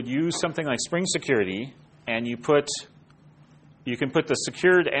Grails, you would use something like Spring Security, and you can put the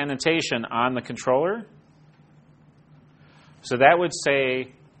secured annotation on the controller. So that would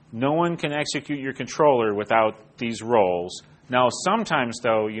say no one can execute your controller without these roles. Now, sometimes,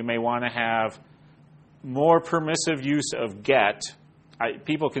 though, you may want to have more permissive use of get.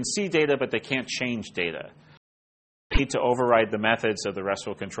 People can see data, but they can't change data. You need to override the methods of the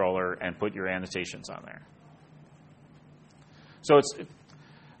RESTful controller and put your annotations on there. So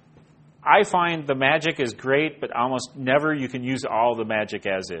I find the magic is great, but almost never you can use all the magic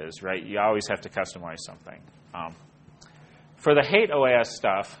as is, right? You always have to customize something. For the hate OS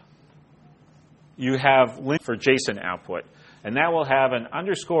stuff, you have link for JSON output. And that will have an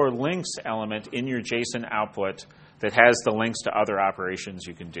underscore links element in your JSON output that has the links to other operations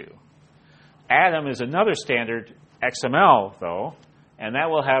you can do. Atom is another standard XML, though, and that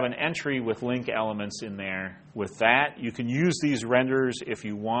will have an entry with link elements in there. With that, you can use these renderers if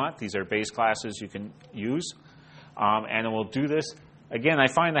you want. These are base classes you can use. And it will do this. Again, I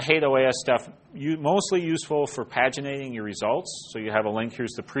find the hate OS stuff mostly useful for paginating your results. So you have a link,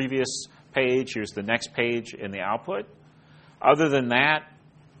 here's the previous page, here's the next page in the output. Other than that,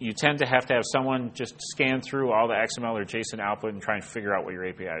 you tend to have someone just scan through all the XML or JSON output and try and figure out what your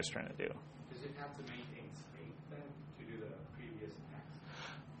API is trying to do. Does it have to maintain state then to do the previous text?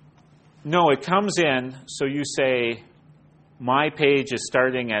 No, it comes in, so you say, my page is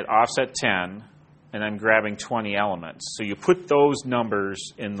starting at offset 10, and I'm grabbing 20 elements. So you put those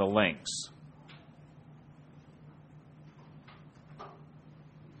numbers in the links.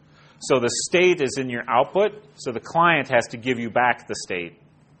 So the state is in your output, so the client has to give you back the state.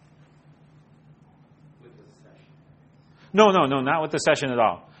 With the session? No, not with the session at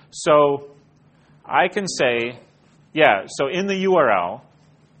all. So I can say, so in the URL,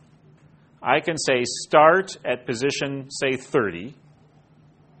 I can say start at position, say, 30,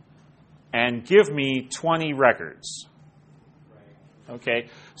 and give me 20 records. Right. Okay,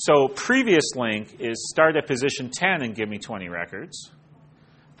 so previous link is start at position 10 and give me 20 records.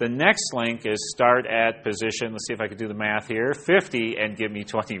 The next link is start at position, let's see if I can do the math here, 50 and give me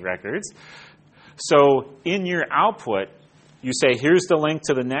 20 records. So in your output, you say, here's the link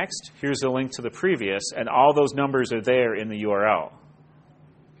to the next, here's the link to the previous, and all those numbers are there in the URL.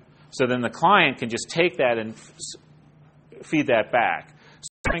 So then the client can just take that and feed that back.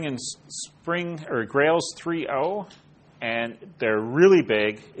 Spring or Grails 3.0, and they're really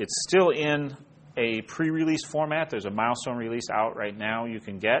big. It's still in a pre-release format. There's a milestone release out right now you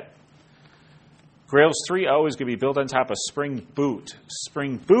can get. Grails 3.0 is going to be built on top of Spring Boot.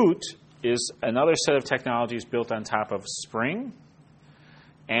 Spring Boot is another set of technologies built on top of Spring,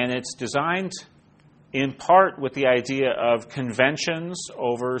 and it's designed in part with the idea of conventions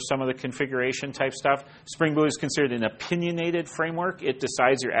over some of the configuration type stuff. Spring Boot is considered an opinionated framework. It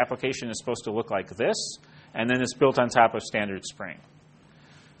decides your application is supposed to look like this, and then it's built on top of standard Spring.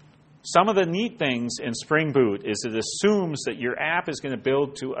 Some of the neat things in Spring Boot is it assumes that your app is going to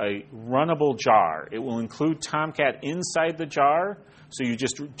build to a runnable jar. It will include Tomcat inside the jar, so you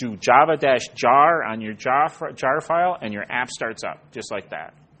just do java-jar on your jar file, and your app starts up, just like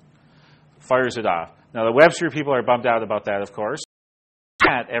that. Fires it off. Now, the Webster people are bummed out about that, of course.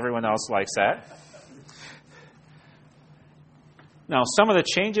 Everyone else likes that. Now, some of the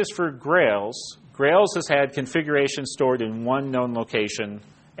changes for Grails has had configuration stored in one known location,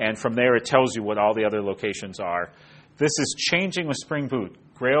 and from there it tells you what all the other locations are. This is changing with Spring Boot.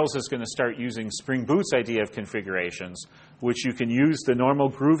 Grails is going to start using Spring Boot's idea of configurations, which you can use the normal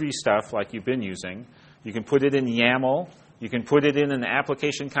Groovy stuff like you've been using. You can put it in YAML. You can put it in an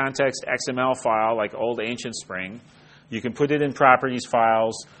application context XML file like old ancient Spring. You can put it in properties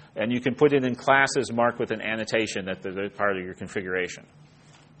files, and you can put it in classes marked with an annotation that they're part of your configuration.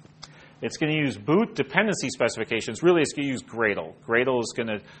 It's going to use boot dependency specifications. Really, it's going to use Gradle. Gradle is going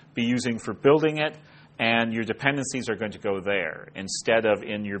to be using for building it, and your dependencies are going to go there instead of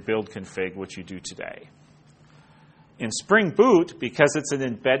in your build config, which you do today. In Spring Boot, because it's an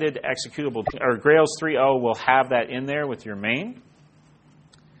embedded executable, or Grails 3.0 will have that in there with your main.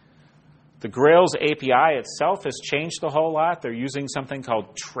 The Grails API itself has changed a whole lot. They're using something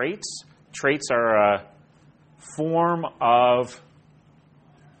called traits. Traits are a form of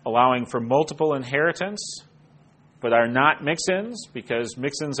allowing for multiple inheritance, but are not mix-ins, because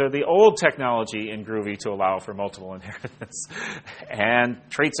mix-ins are the old technology in Groovy to allow for multiple inheritance. And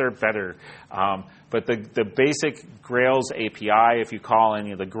traits are better. But the basic Grails API, if you call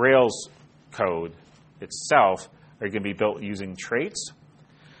any of the Grails code itself, are going to be built using traits.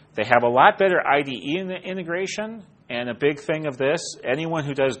 They have a lot better IDE integration. And a big thing of this, anyone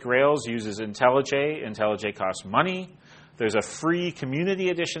who does Grails uses IntelliJ. IntelliJ costs money. There's a free community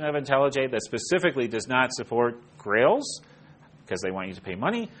edition of IntelliJ that specifically does not support Grails because they want you to pay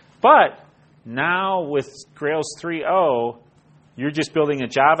money. But now with Grails 3.0, you're just building a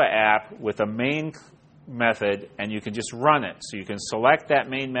Java app with a main method, and you can just run it. So you can select that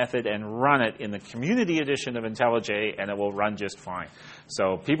main method and run it in the community edition of IntelliJ, and it will run just fine.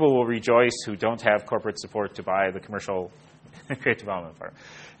 So people will rejoice who don't have corporate support to buy the commercial great development part.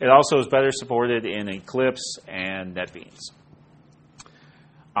 It also is better supported in Eclipse and NetBeans.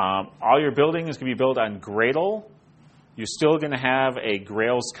 All your building is going to be built on Gradle. You're still going to have a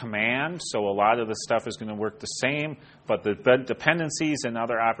Grails command, so a lot of the stuff is going to work the same, but the dependencies and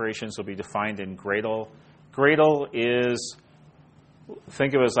other operations will be defined in Gradle. Gradle is,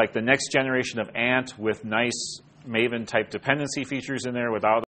 think of it as like the next generation of Ant with nice Maven-type dependency features in there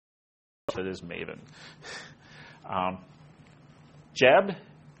without that is Maven. Jeb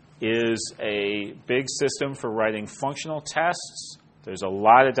is a big system for writing functional tests. There's a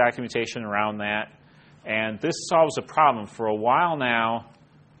lot of documentation around that. And this solves a problem. For a while now,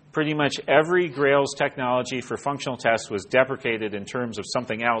 pretty much every Grails technology for functional tests was deprecated in terms of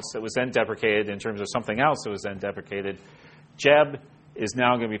something else that was then deprecated in terms of something else that was then deprecated. Jeb is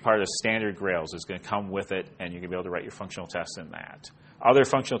now going to be part of standard Grails. It's going to come with it, and you're going to be able to write your functional tests in that. Other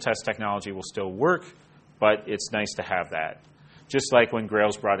functional test technology will still work, but it's nice to have that. Just like when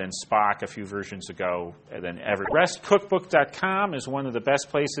Grails brought in Spock a few versions ago, and then RESTcookbook.com is one of the best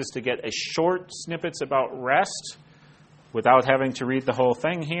places to get a short snippets about REST without having to read the whole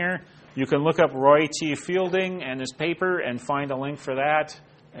thing here. You can look up Roy T. Fielding and his paper and find a link for that,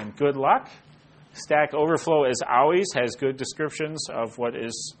 and good luck. Stack Overflow, as always, has good descriptions of what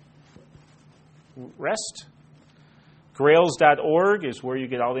is REST. Grails.org is where you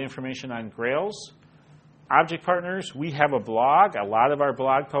get all the information on Grails. ObjectPartners, we have a blog. A lot of our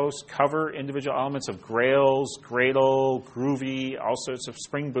blog posts cover individual elements of Grails, Gradle, Groovy, all sorts of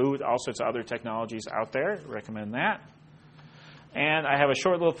Spring Boot, all sorts of other technologies out there. Recommend that. And I have a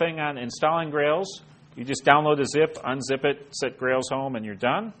short little thing on installing Grails. You just download a zip, unzip it, set Grails home, and you're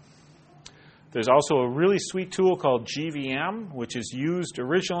done. There's also a really sweet tool called GVM, which is used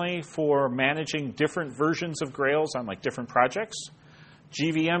originally for managing different versions of Grails on like different projects.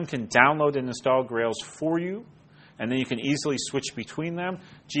 GVM can download and install Grails for you, and then you can easily switch between them.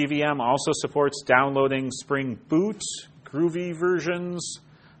 GVM also supports downloading Spring Boot, Groovy versions,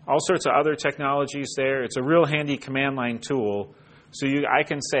 all sorts of other technologies there. It's a real handy command line tool. So I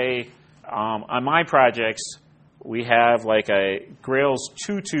can say on my projects, we have like a Grails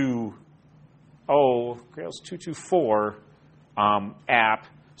 224 app.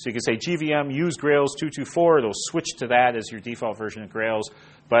 So you can say GVM, use Grails 224. It'll switch to that as your default version of Grails.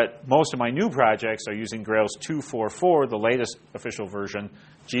 But most of my new projects are using Grails 244, the latest official version.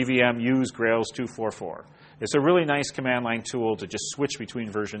 GVM, use Grails 244. It's a really nice command line tool to just switch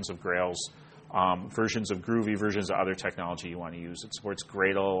between versions of Grails, versions of Groovy, versions of other technology you want to use. It supports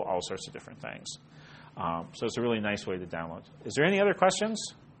Gradle, all sorts of different things. So it's a really nice way to download. Is there any other questions?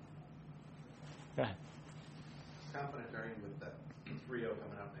 Go ahead. How confident are you with that 3.0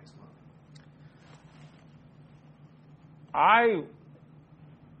 coming out next month?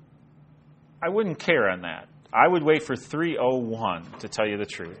 I wouldn't care on that. I would wait for 3.01, to tell you the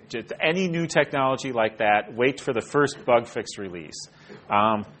truth. Just any new technology like that, wait for the first bug fix release.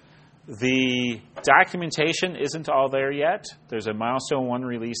 The documentation isn't all there yet. There's a milestone 1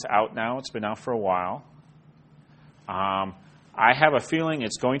 release out now. It's been out for a while. I have a feeling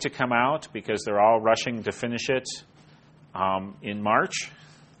it's going to come out because they're all rushing to finish it in March.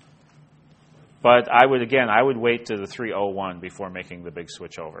 But I would wait to the 3.01 before making the big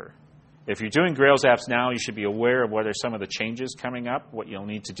switch over. If you're doing Grails apps now, you should be aware of what are some of the changes coming up, what you'll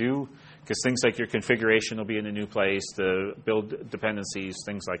need to do, because things like your configuration will be in a new place, the build dependencies,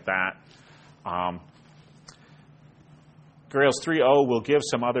 things like that. Grails 3.0 will give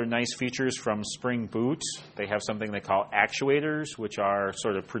some other nice features from Spring Boot. They have something they call actuators, which are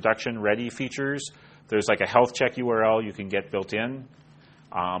sort of production-ready features. There's like a health check URL you can get built in.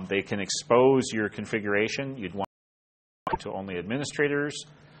 They can expose your configuration. You'd want to only administrators.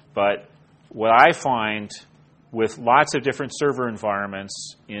 But what I find with lots of different server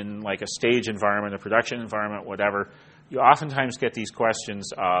environments in like a stage environment, a production environment, whatever, you oftentimes get these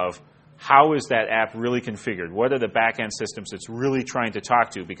questions of how is that app really configured? What are the back-end systems it's really trying to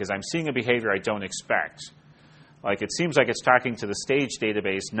talk to? Because I'm seeing a behavior I don't expect. Like it seems like it's talking to the stage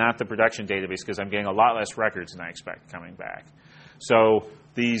database, not the production database, because I'm getting a lot less records than I expect coming back. So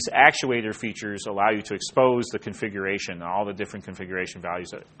these actuator features allow you to expose the configuration, all the different configuration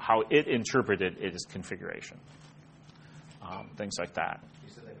values, how it interpreted it as configuration. Things like that.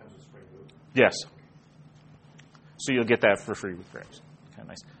 You said that comes with Spring Boot? Yes. So you'll get that for free with Grails. Kind of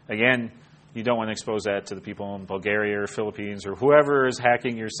nice. Again, you don't want to expose that to the people in Bulgaria or Philippines or whoever is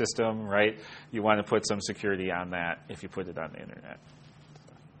hacking your system, right? You want to put some security on that if you put it on the internet.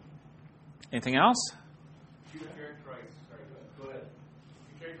 Anything else? You characterize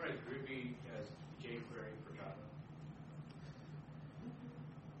Ruby as jQuery for Java?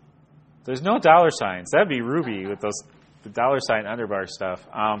 There's no dollar signs. That'd be Ruby with the dollar sign underbar stuff.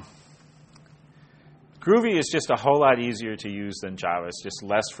 Groovy is just a whole lot easier to use than Java. It's just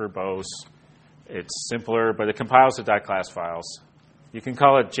less verbose. It's simpler, but it compiles to .class files. You can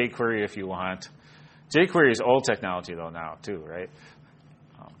call it jQuery if you want. jQuery is old technology, though, now, too, right?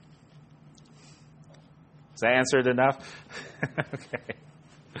 Does that answer it enough? Okay.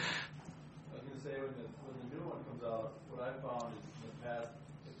 I was going to say, when the new one comes out, what I found is in the past,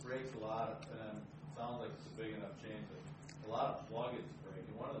 it breaks a lot, and it sounds like it's a big enough change, but a lot of plugins break.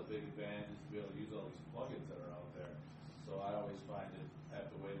 And one of the big advantages is to be able to use all these plugins that are out there. So I always find it, I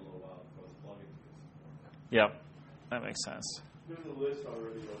have to wait a little while before the plugins get supported. Yep, that makes sense. There's a list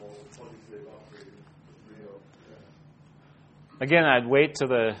already of all the plugins they've upgraded to 3.0. Again, I'd wait to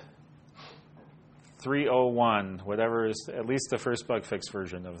the 3.01, whatever is at least the first bug fix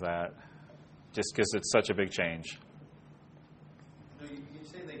version of that, just because it's such a big change. So you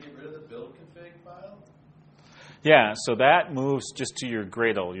say they get rid of the build config file? Yeah, so that moves just to your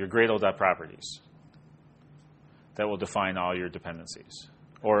Gradle, your Gradle.properties. That will define all your dependencies.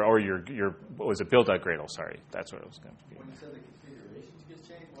 Or your what was it, build.Gradle, sorry. That's what it was going to be. When you said the configurations get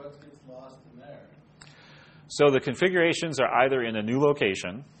changed, what gets lost in there? So the configurations are either in a new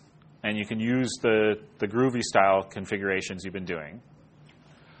location, and you can use the Groovy style configurations you've been doing,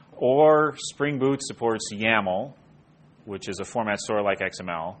 or Spring Boot supports YAML, which is a format store like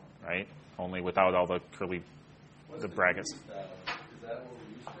XML, right? Only without all the curly, the brackets. Is that what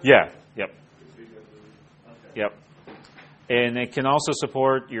we used to? Yeah, yep. Okay. Yep. And it can also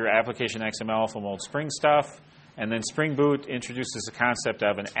support your application XML from old Spring stuff. And then Spring Boot introduces the concept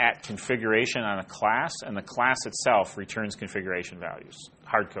of an @configuration on a class, and the class itself returns configuration values,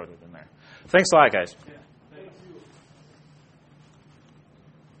 hard-coded in there. Thanks a lot, guys. Yeah, thank you.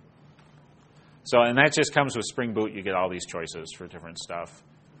 So, and that just comes with Spring Boot. You get all these choices for different stuff.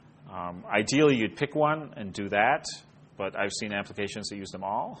 Ideally, you'd pick one and do that, but I've seen applications that use them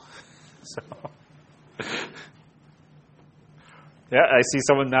all. So, yeah, I see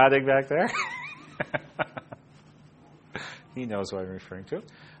someone nodding back there. He knows what I'm referring to.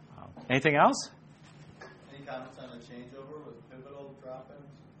 Anything else? Any comments on the changeover with pivotal drop-in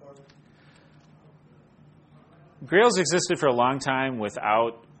support? Grails existed for a long time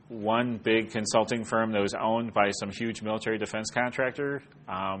without one big consulting firm that was owned by some huge military defense contractor.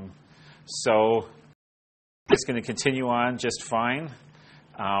 So it's going to continue on just fine.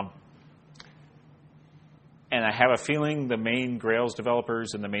 And I have a feeling the main Grails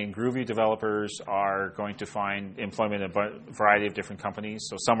developers and the main Groovy developers are going to find employment in a variety of different companies.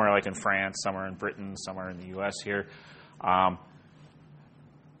 So some are like in France, some are in Britain, some are in the U.S. here. I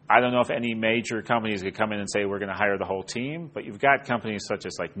don't know if any major companies could come in and say we're going to hire the whole team, but you've got companies such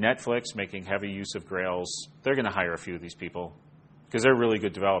as like Netflix making heavy use of Grails. They're going to hire a few of these people because they're really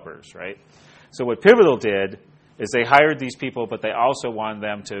good developers, right? So what Pivotal did is they hired these people, but they also wanted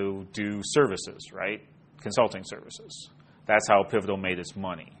them to do services, right? Consulting services. That's how Pivotal made its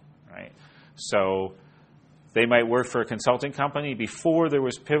money, right? So they might work for a consulting company. Before there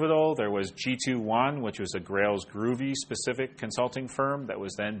was Pivotal, there was G21, which was a Grails Groovy specific consulting firm that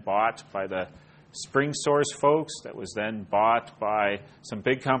was then bought by the Spring Source folks, that was then bought by some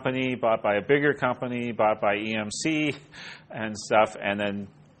big company, bought by a bigger company, bought by EMC and stuff, and then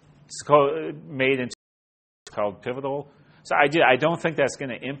made into called Pivotal. So I don't think that's going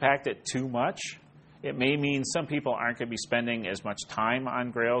to impact it too much. It may mean some people aren't going to be spending as much time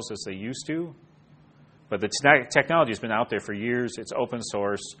on Grails as they used to, but the technology has been out there for years. It's open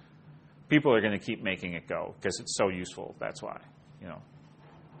source. People are going to keep making it go because it's so useful. That's why, you know.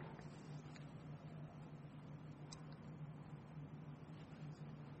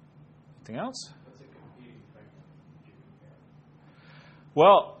 Anything else? What's a competing framework you compare?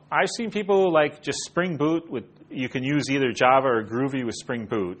 Well, I've seen people like just Spring Boot with. You can use either Java or Groovy with Spring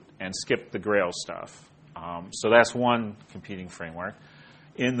Boot and skip the Grails stuff. So that's one competing framework.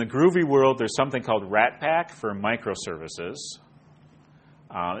 In the Groovy world, there's something called Ratpack for microservices.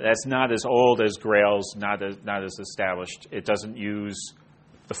 That's not as old as Grails, not as established. It doesn't use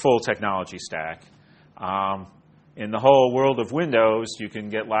the full technology stack. In the whole world of Windows, you can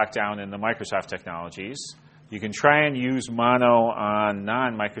get locked down in the Microsoft technologies. You can try and use Mono on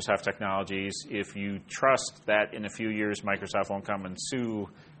non-Microsoft technologies if you trust that in a few years Microsoft won't come and sue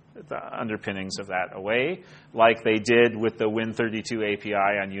the underpinnings of that away, like they did with the Win32 API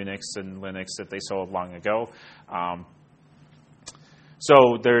on Unix and Linux that they sold long ago.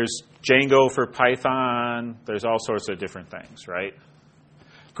 So there's Django for Python. There's all sorts of different things, right?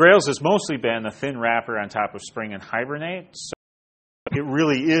 Grails has mostly been a thin wrapper on top of Spring and Hibernate. So it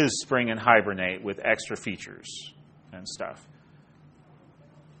really is Spring and Hibernate with extra features and stuff.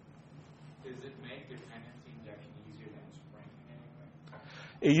 Does it make dependency injection easier than Spring in any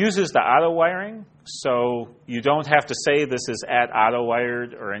way? It uses the auto wiring, so you don't have to say this is at auto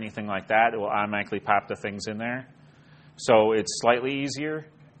wired or anything like that. It will automatically pop the things in there. So it's slightly easier.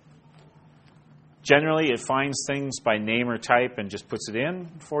 Generally, it finds things by name or type and just puts it in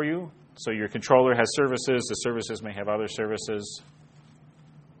for you. So your controller has services. The services may have other services.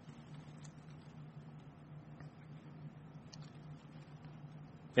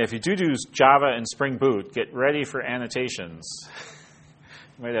 If you do Java and Spring Boot, get ready for annotations.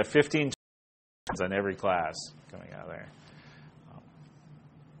 You might have 15 on every class coming out of there.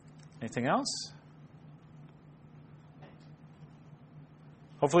 Anything else?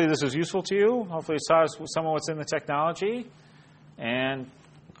 Hopefully this was useful to you. Hopefully you saw some of what's in the technology. And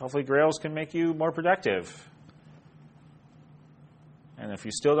hopefully Grails can make you more productive. And if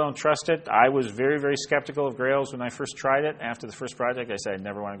you still don't trust it, I was very, very skeptical of Grails when I first tried it. After the first project, I said I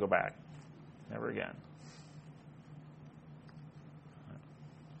never want to go back. Never again.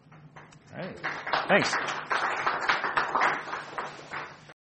 All right. Thanks.